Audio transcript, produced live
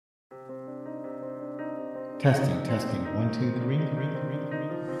Testing, testing. 1, 2, 3.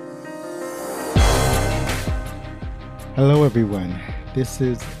 Hello, everyone. This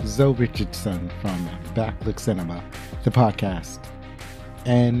is Zoe Richardson from Backlook Cinema, the podcast.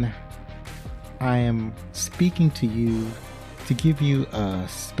 And I am speaking to you to give you a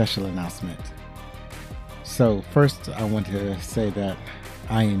special announcement. So first, I want to say that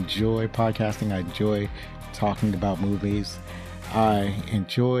I enjoy podcasting. I enjoy talking about movies. I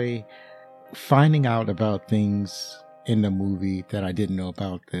enjoy finding out about things in the movie that I didn't know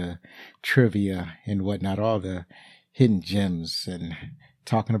about, the trivia and whatnot, all the hidden gems, and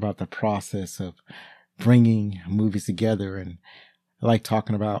talking about the process of bringing movies together. And I like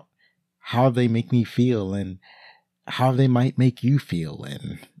talking about how they make me feel and how they might make you feel.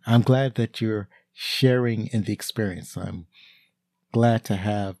 And I'm glad that you're sharing in the experience. I'm glad to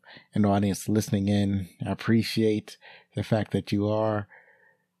have an audience listening in. I appreciate the fact that you are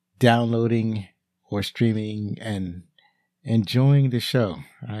downloading or streaming and enjoying the show.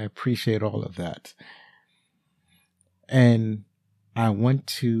 I appreciate all of that. And I want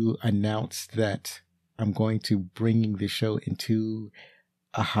to announce that I'm going to bring the show into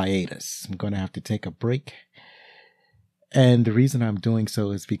a hiatus. I'm going to have to take a break. And the reason I'm doing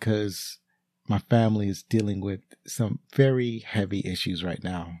so is because my family is dealing with some very heavy issues right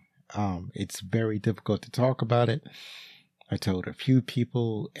now. It's very difficult to talk about it. I told a few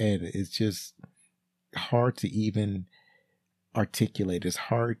people, and it's just hard to even articulate. It's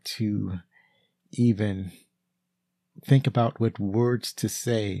hard to even think about what words to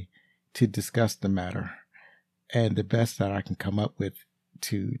say to discuss the matter. And the best that I can come up with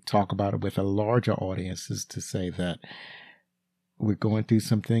to talk about it with a larger audience is to say that we're going through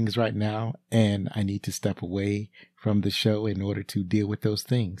some things right now, and I need to step away from the show in order to deal with those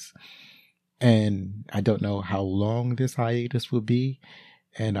things. And I don't know how long this hiatus will be,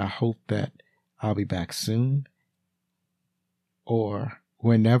 and I hope that I'll be back soon, or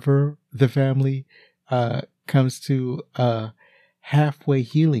whenever the family comes to a halfway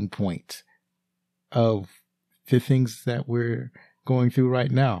healing point of the things that we're going through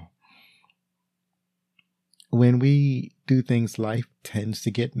right now. When we do things, life tends to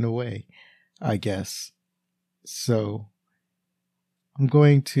get in the way, I guess. So I'm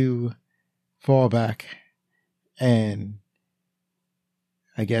going to fall back and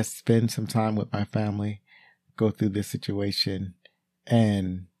I guess spend some time with my family, go through this situation,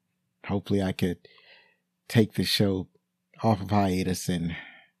 and hopefully I could take the show off of hiatus and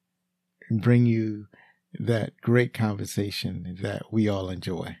bring you that great conversation that we all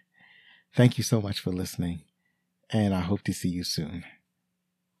enjoy. Thank you so much for listening, and I hope to see you soon.